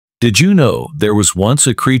Did you know there was once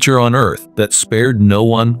a creature on Earth that spared no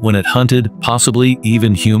one when it hunted, possibly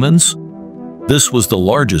even humans? This was the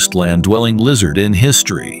largest land-dwelling lizard in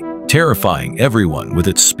history, terrifying everyone with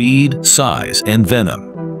its speed, size, and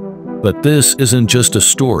venom. But this isn't just a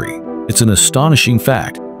story, it's an astonishing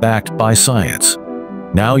fact backed by science.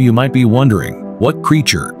 Now you might be wondering, what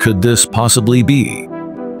creature could this possibly be?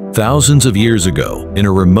 Thousands of years ago, in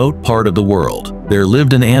a remote part of the world, there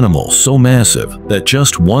lived an animal so massive that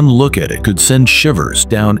just one look at it could send shivers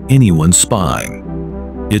down anyone's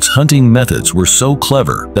spine. Its hunting methods were so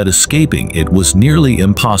clever that escaping it was nearly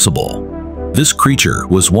impossible. This creature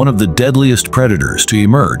was one of the deadliest predators to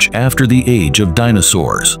emerge after the age of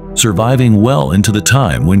dinosaurs, surviving well into the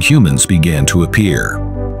time when humans began to appear.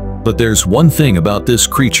 But there's one thing about this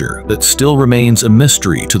creature that still remains a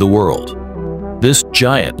mystery to the world. This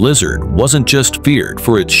giant lizard wasn't just feared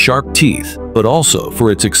for its sharp teeth, but also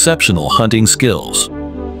for its exceptional hunting skills.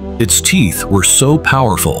 Its teeth were so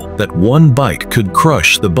powerful that one bite could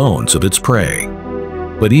crush the bones of its prey.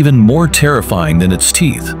 But even more terrifying than its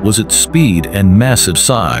teeth was its speed and massive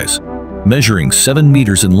size. Measuring 7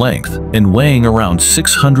 meters in length and weighing around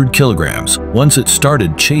 600 kilograms, once it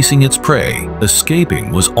started chasing its prey,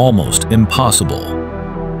 escaping was almost impossible.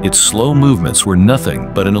 Its slow movements were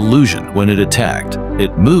nothing but an illusion when it attacked.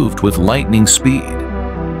 It moved with lightning speed.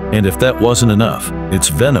 And if that wasn't enough, its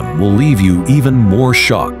venom will leave you even more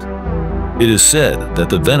shocked. It is said that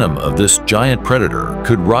the venom of this giant predator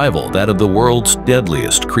could rival that of the world's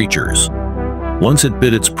deadliest creatures. Once it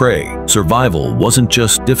bit its prey, survival wasn't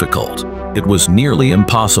just difficult, it was nearly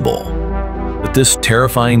impossible. But this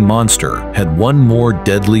terrifying monster had one more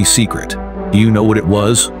deadly secret. Do you know what it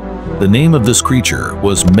was? The name of this creature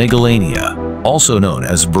was Megalania, also known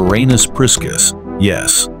as Varanus priscus.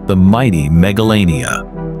 Yes, the mighty Megalania.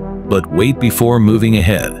 But wait, before moving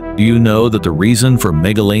ahead, do you know that the reason for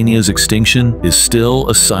Megalania's extinction is still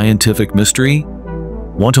a scientific mystery?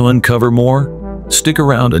 Want to uncover more? Stick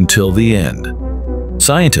around until the end.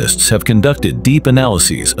 Scientists have conducted deep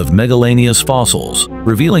analyses of Megalania's fossils,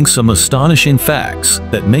 revealing some astonishing facts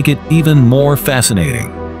that make it even more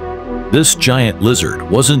fascinating. This giant lizard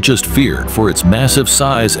wasn't just feared for its massive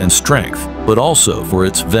size and strength, but also for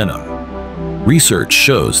its venom. Research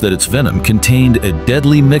shows that its venom contained a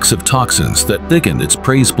deadly mix of toxins that thickened its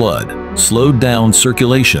prey's blood, slowed down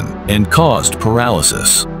circulation, and caused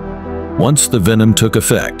paralysis. Once the venom took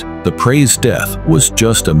effect, the prey's death was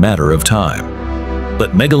just a matter of time.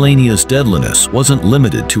 But Megalania's deadliness wasn't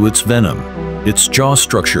limited to its venom. Its jaw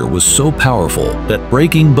structure was so powerful that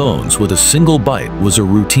breaking bones with a single bite was a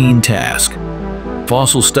routine task.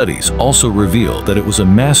 Fossil studies also reveal that it was a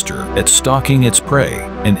master at stalking its prey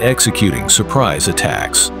and executing surprise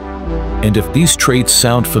attacks. And if these traits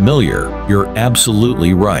sound familiar, you're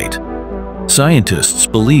absolutely right. Scientists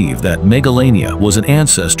believe that Megalania was an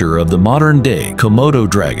ancestor of the modern-day Komodo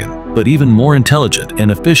dragon, but even more intelligent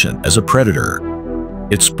and efficient as a predator.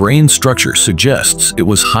 Its brain structure suggests it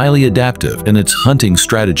was highly adaptive in its hunting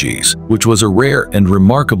strategies, which was a rare and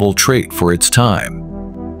remarkable trait for its time.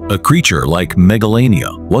 A creature like Megalania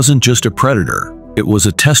wasn't just a predator, it was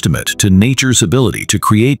a testament to nature's ability to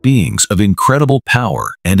create beings of incredible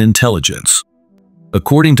power and intelligence.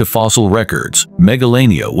 According to fossil records,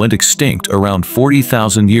 Megalania went extinct around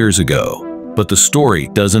 40,000 years ago, but the story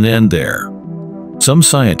doesn't end there. Some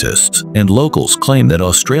scientists and locals claim that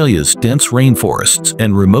Australia's dense rainforests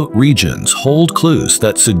and remote regions hold clues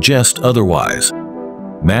that suggest otherwise.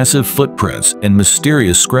 Massive footprints and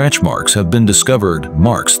mysterious scratch marks have been discovered,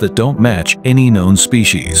 marks that don't match any known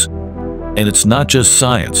species. And it's not just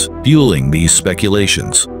science fueling these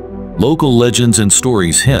speculations. Local legends and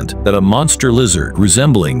stories hint that a monster lizard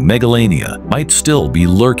resembling Megalania might still be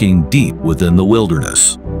lurking deep within the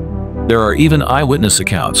wilderness. There are even eyewitness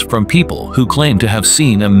accounts from people who claim to have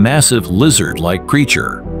seen a massive lizard-like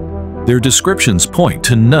creature. Their descriptions point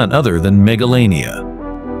to none other than Megalania.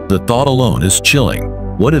 The thought alone is chilling.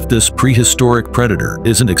 What if this prehistoric predator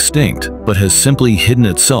isn't extinct, but has simply hidden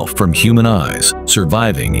itself from human eyes,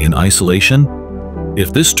 surviving in isolation?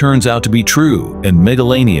 If this turns out to be true and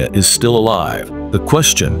Megalania is still alive, the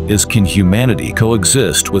question is, can humanity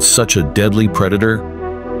coexist with such a deadly predator?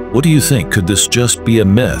 What do you think? Could this just be a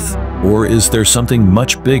myth? Or is there something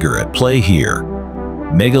much bigger at play here?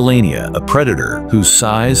 Megalania, a predator whose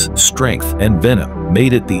size, strength, and venom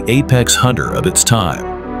made it the apex hunter of its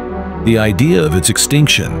time. The idea of its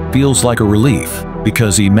extinction feels like a relief,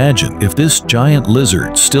 because imagine if this giant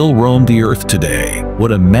lizard still roamed the earth today,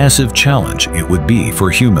 what a massive challenge it would be for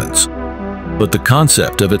humans. But the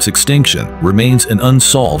concept of its extinction remains an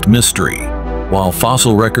unsolved mystery. While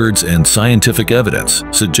fossil records and scientific evidence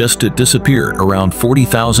suggest it disappeared around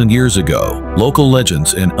 40,000 years ago, local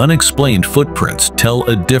legends and unexplained footprints tell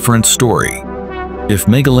a different story. If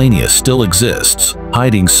Megalania still exists,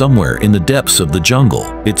 hiding somewhere in the depths of the jungle,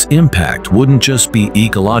 its impact wouldn't just be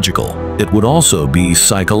ecological, it would also be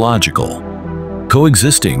psychological.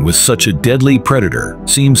 Coexisting with such a deadly predator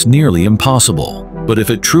seems nearly impossible, but if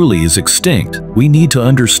it truly is extinct, we need to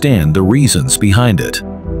understand the reasons behind it.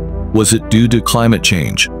 Was it due to climate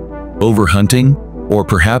change, overhunting, or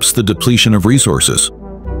perhaps the depletion of resources?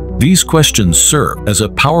 These questions serve as a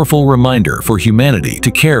powerful reminder for humanity to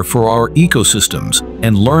care for our ecosystems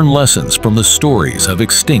and learn lessons from the stories of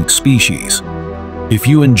extinct species. If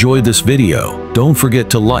you enjoyed this video, don't forget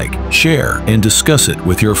to like, share, and discuss it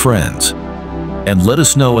with your friends. And let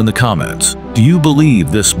us know in the comments, do you believe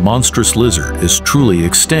this monstrous lizard is truly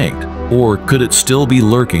extinct, or could it still be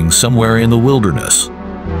lurking somewhere in the wilderness?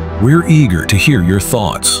 We're eager to hear your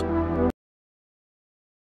thoughts.